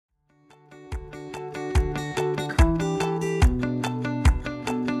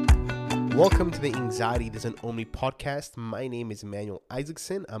Welcome to the Anxiety Doesn't Own Me podcast. My name is Emmanuel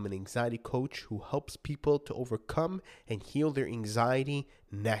Isaacson. I'm an anxiety coach who helps people to overcome and heal their anxiety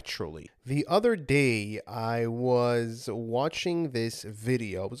naturally. The other day, I was watching this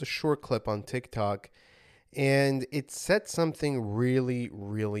video. It was a short clip on TikTok, and it said something really,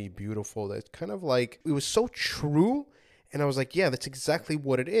 really beautiful. That's kind of like, it was so true. And I was like, yeah, that's exactly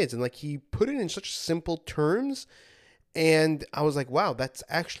what it is. And like, he put it in such simple terms. And I was like, wow, that's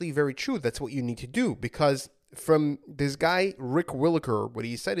actually very true. That's what you need to do. Because from this guy, Rick Williker, what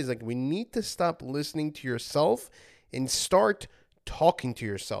he said is like, we need to stop listening to yourself and start talking to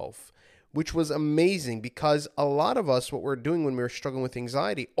yourself, which was amazing because a lot of us, what we're doing when we're struggling with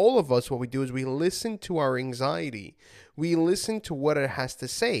anxiety, all of us, what we do is we listen to our anxiety. We listen to what it has to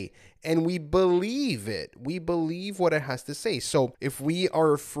say and we believe it. We believe what it has to say. So if we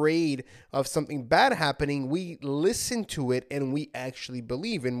are afraid of something bad happening, we listen to it and we actually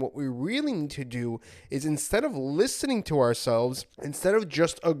believe. And what we really need to do is, instead of listening to ourselves, instead of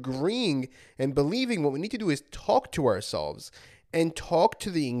just agreeing and believing, what we need to do is talk to ourselves and talk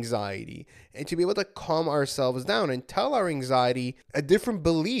to the anxiety and to be able to calm ourselves down and tell our anxiety a different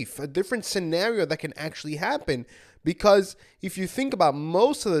belief, a different scenario that can actually happen. Because if you think about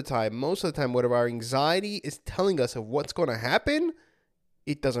most of the time, whatever our anxiety is telling us of what's going to happen,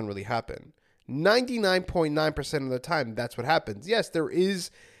 it doesn't really happen. 99.9% of the time, that's what happens. Yes, there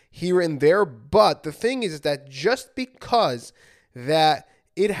is here and there, but the thing is that just because that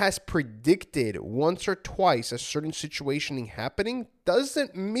it has predicted once or twice a certain situation happening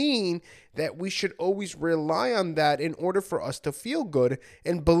doesn't mean that we should always rely on that in order for us to feel good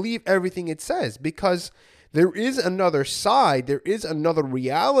and believe everything it says. Because there is another side, there is another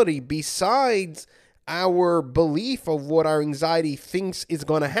reality besides our belief of what our anxiety thinks is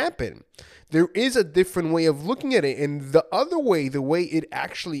going to happen. There is a different way of looking at it. And the other way, the way it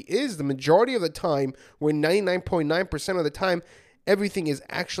actually is, the majority of the time, where 99.9% of the time, everything is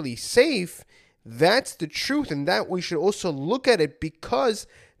actually safe, that's the truth. And that we should also look at it, because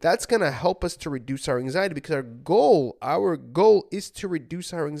that's going to help us to reduce our anxiety, because our goal is to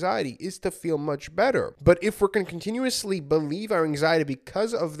reduce our anxiety, is to feel much better. But if we're going to continuously believe our anxiety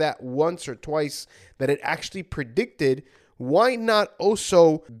because of that once or twice that it actually predicted, why not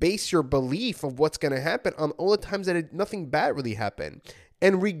also base your belief of what's going to happen on all the times that nothing bad really happened?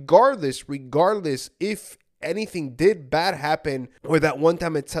 And regardless if anything did bad happen, or that one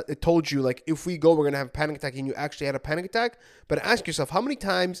time it told you, like, if we go, we're going to have a panic attack, and you actually had a panic attack. But ask yourself, how many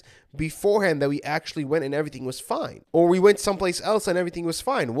times beforehand that we actually went and everything was fine? Or we went someplace else and everything was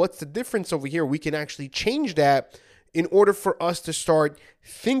fine? What's the difference over here? We can actually change that in order for us to start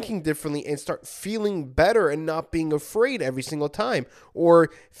thinking differently and start feeling better and not being afraid every single time, or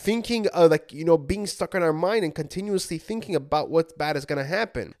thinking being stuck in our mind and continuously thinking about what bad is going to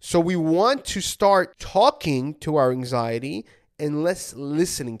happen. So we want to start talking to our anxiety and less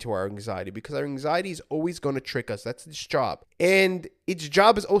listening to our anxiety, because our anxiety is always going to trick us. That's its job. And its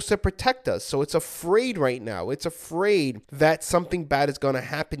job is also to protect us. So it's afraid right now. It's afraid that something bad is going to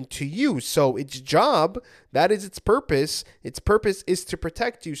happen to you. So its job, that is its purpose. Its purpose is to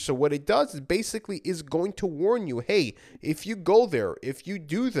protect you. So what it does is basically is going to warn you, hey, if you go there, if you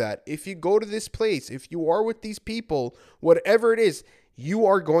do that, if you go to this place, if you are with these people, whatever it is, you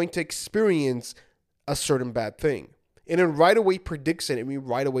are going to experience a certain bad thing. And it right away predicts it, and we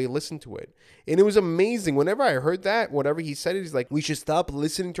right away listen to it. And it was amazing. Whenever I heard that, whatever he said, he's like, we should stop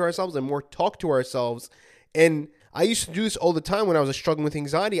listening to ourselves and more talk to ourselves. And I used to do this all the time when I was struggling with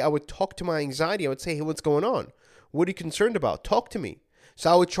anxiety. I would talk to my anxiety. I would say, hey, what's going on? What are you concerned about? Talk to me.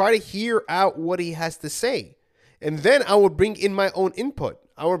 So I would try to hear out what he has to say. And then I would bring in my own input.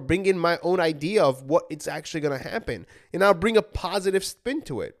 I would bring in my own idea of what it's actually going to happen. And I'll bring a positive spin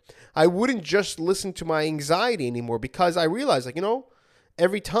to it. I wouldn't just listen to my anxiety anymore, because I realized,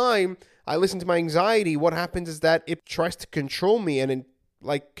 every time I listen to my anxiety, what happens is that it tries to control me, and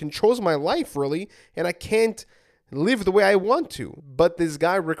it controls my life really, and I can't live the way I want to. But this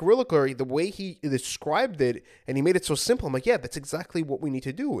guy, Rick Williker, the way he described it, and he made it so simple, I'm like, yeah, that's exactly what we need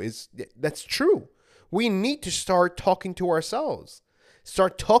to do. That's true. We need to start talking to ourselves.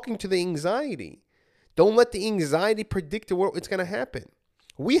 Start talking to the anxiety. Don't let the anxiety predict what's going to happen.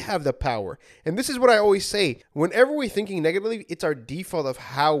 We have the power. And this is what I always say. Whenever we're thinking negatively, it's our default of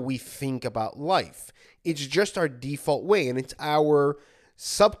how we think about life. It's just our default way, and it's our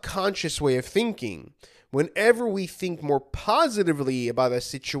subconscious way of thinking. Whenever we think more positively about a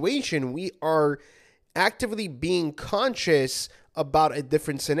situation, we are actively being conscious about a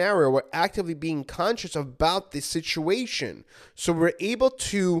different scenario. We're actively being conscious about this situation. So we're able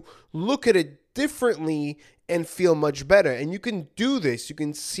to look at it differently and feel much better. And you can do this. You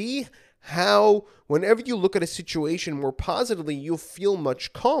can see how whenever you look at a situation more positively, you'll feel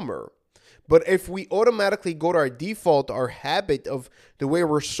much calmer. But if we automatically go to our default, our habit of the way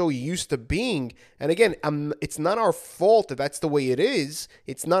we're so used to being, and again, it's not our fault that that's the way it is.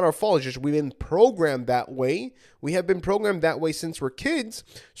 It's not our fault. It's just we've been programmed that way. We have been programmed that way since we're kids,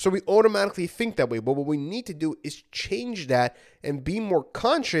 so we automatically think that way. But what we need to do is change that and be more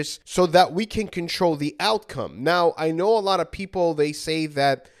conscious so that we can control the outcome. Now, I know a lot of people, they say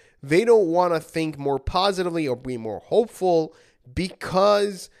that they don't want to think more positively or be more hopeful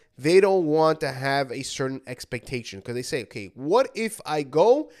because they don't want to have a certain expectation, because they say, okay, what if I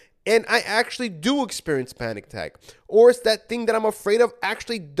go and I actually do experience panic attack? Or it's that thing that I'm afraid of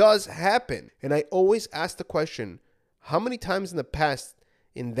actually does happen. And I always ask the question, how many times in the past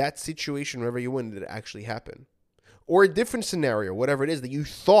in that situation, wherever you went, did it actually happen? Or a different scenario, whatever it is, that you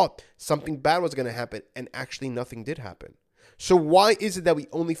thought something bad was going to happen and actually nothing did happen. So why is it that we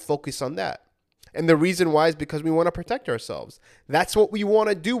only focus on that? And the reason why is because we want to protect ourselves. That's what we want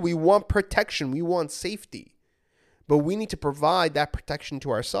to do. We want protection. We want safety. But we need to provide that protection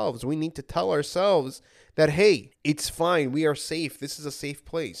to ourselves. We need to tell ourselves that, hey, it's fine. We are safe. This is a safe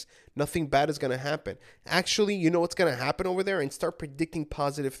place. Nothing bad is going to happen. Actually, you know what's going to happen over there? And start predicting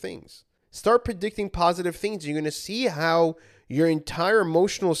positive things. Start predicting positive things. You're going to see how your entire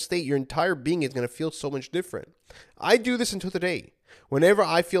emotional state, your entire being is going to feel so much different. I do this until today. Whenever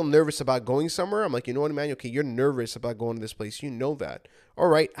I feel nervous about going somewhere, I'm like, you know what, Emmanuel? Okay, you're nervous about going to this place. You know that. All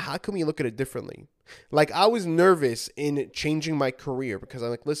right, how can we look at it differently? Like, I was nervous in changing my career because I'm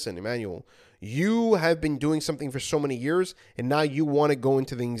like, listen, Emmanuel, you have been doing something for so many years, and now you want to go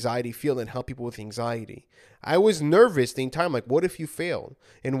into the anxiety field and help people with anxiety. I was nervous the entire time, like, what if you fail?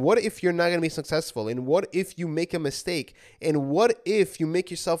 And what if you're not going to be successful? And what if you make a mistake? And what if you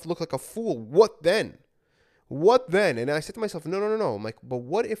make yourself look like a fool? What then? What then? And I said to myself, no. I'm like, but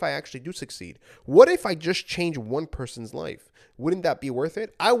what if I actually do succeed? What if I just change one person's life? Wouldn't that be worth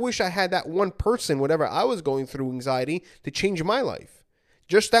it? I wish I had that one person, whenever I was going through anxiety, to change my life.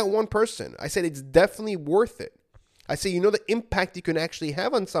 Just that one person. I said, it's definitely worth it. I say, you know, the impact you can actually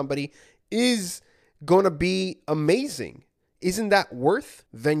have on somebody is going to be amazing. Isn't that worth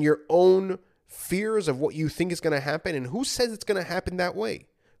than your own fears of what you think is going to happen? And who says it's going to happen that way?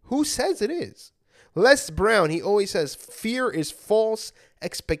 Who says it is? Les Brown, he always says, fear is false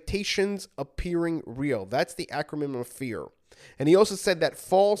expectations appearing real. That's the acronym of fear. And he also said that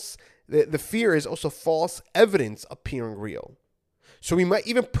the fear is also false evidence appearing real. So we might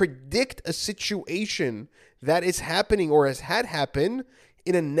even predict a situation that is happening or has had happened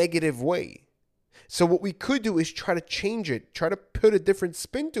in a negative way. So what we could do is try to change it, try to put a different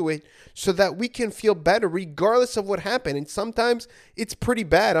spin to it so that we can feel better regardless of what happened. And sometimes it's pretty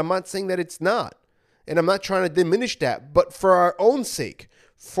bad. I'm not saying that it's not. And I'm not trying to diminish that, but for our own sake,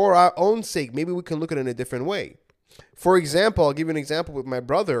 maybe we can look at it in a different way. For example, I'll give you an example with my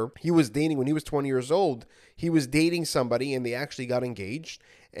brother. He was dating when he was 20 years old. He was dating somebody and they actually got engaged,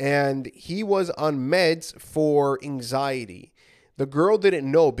 and he was on meds for anxiety. The girl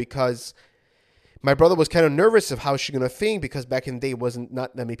didn't know because my brother was kind of nervous of how she's going to think, because back in the day,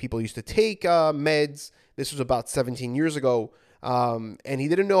 not that many people used to take meds. This was about 17 years ago. And he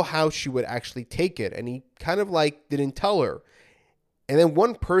didn't know how she would actually take it. And he kind of like didn't tell her. And then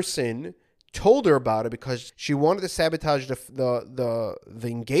one person told her about it because she wanted to sabotage the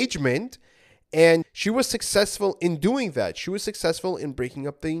engagement. And she was successful in doing that. She was successful in breaking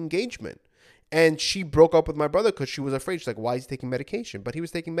up the engagement. And she broke up with my brother because she was afraid. She's like, why is he taking medication? But he was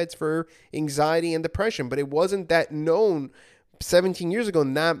taking meds for anxiety and depression. But it wasn't that known 17 years ago.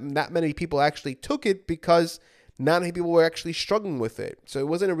 Not many people actually took it because not many people were actually struggling with it. So it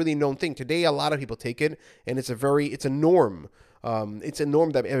wasn't a really known thing. Today, a lot of people take it, and it's a norm. It's a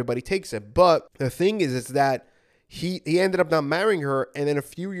norm that everybody takes it. But the thing is that he ended up not marrying her, and then a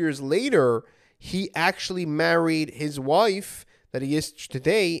few years later, he actually married his wife that he is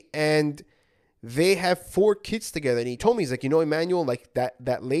today, and they have 4 kids together. And he told me, he's like, you know, Emmanuel, like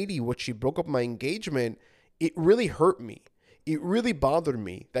that lady, what she broke up my engagement, it really hurt me. It really bothered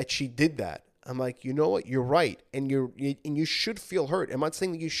me that she did that. I'm like, you know what? You're right. And you should feel hurt. I'm not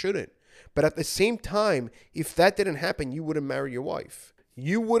saying that you shouldn't. But at the same time, if that didn't happen, you wouldn't marry your wife.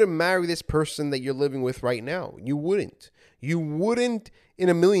 You wouldn't marry this person that you're living with right now. You wouldn't. You wouldn't in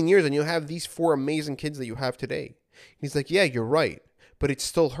a million years. And you'll have these 4 amazing kids that you have today. He's like, yeah, you're right. But it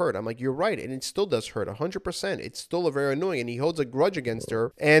still hurt. I'm like, you're right. And it still does hurt 100%. It's still a very annoying. And he holds a grudge against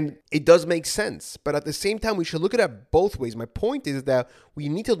her. And it does make sense. But at the same time, we should look at it both ways. My point is that we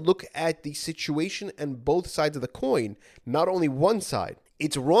need to look at the situation and both sides of the coin, not only one side.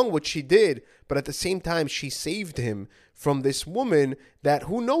 it's wrong what she did, but at the same time, she saved him from this woman that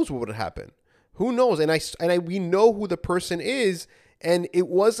who knows what would happen. Who knows? We know who the person is, and it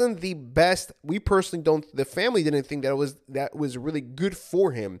wasn't the best. We personally don't. The family didn't think that was really good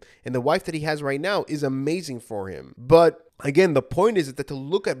for him, and the wife that he has right now is amazing for him. But again, the point is that to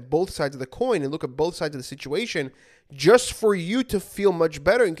look at both sides of the coin and look at both sides of the situation, just for you to feel much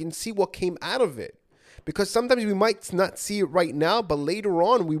better and can see what came out of it. Because sometimes we might not see it right now, but later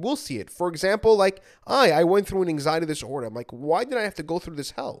on we will see it. For example, like I went through an anxiety disorder. I'm like, why did I have to go through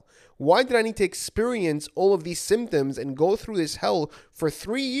this hell? Why did I need to experience all of these symptoms and go through this hell for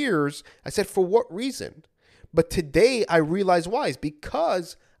 3 years? I said, for what reason? But today I realize why. It's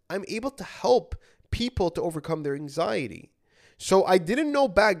because I'm able to help people to overcome their anxiety. So I didn't know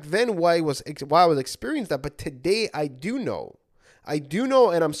back then why I was experiencing that, but today I do know. I do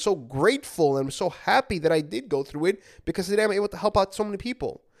know, and I'm so grateful and I'm so happy that I did go through it, because today I'm able to help out so many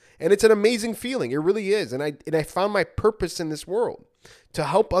people. And it's an amazing feeling. It really is. And I found my purpose in this world, to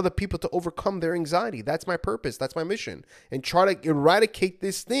help other people to overcome their anxiety. That's my purpose. That's my mission. And try to eradicate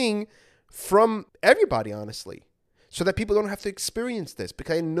this thing from everybody, honestly, so that people don't have to experience this,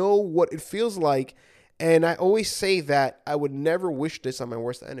 because I know what it feels like. And I always say that I would never wish this on my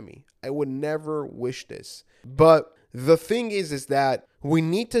worst enemy. I would never wish this. But the thing is that we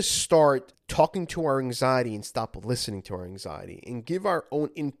need to start talking to our anxiety and stop listening to our anxiety and give our own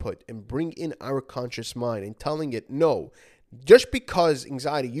input and bring in our conscious mind and telling it, no, just because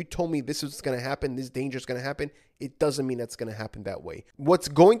anxiety, you told me this is going to happen, this danger is going to happen, it doesn't mean that's going to happen that way. What's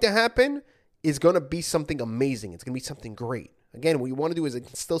going to happen is going to be something amazing. It's going to be something great. Again, what you want to do is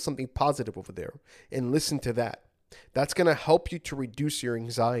instill something positive over there and listen to that. That's going to help you to reduce your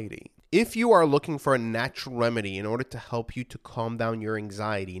anxiety. If you are looking for a natural remedy in order to help you to calm down your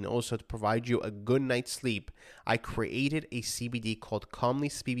anxiety and also to provide you a good night's sleep, I created a CBD called Calmly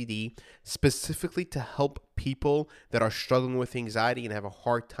CBD specifically to help people that are struggling with anxiety and have a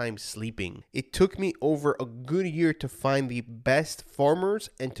hard time sleeping. It took me over a good year to find the best farmers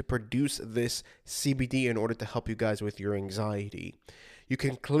and to produce this CBD in order to help you guys with your anxiety. You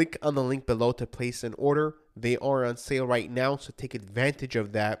can click on the link below to place an order. They are on sale right now, so take advantage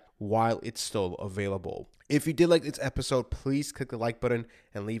of that while it's still available. If you did like this episode, please click the like button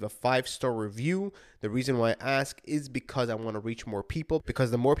and leave a 5-star review. The reason why I ask is because I want to reach more people,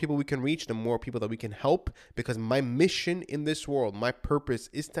 because the more people we can reach, the more people that we can help, because my mission in this world, my purpose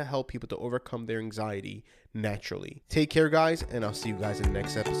is to help people to overcome their anxiety naturally. Take care, guys, and I'll see you guys in the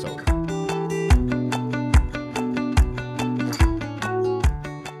next episode.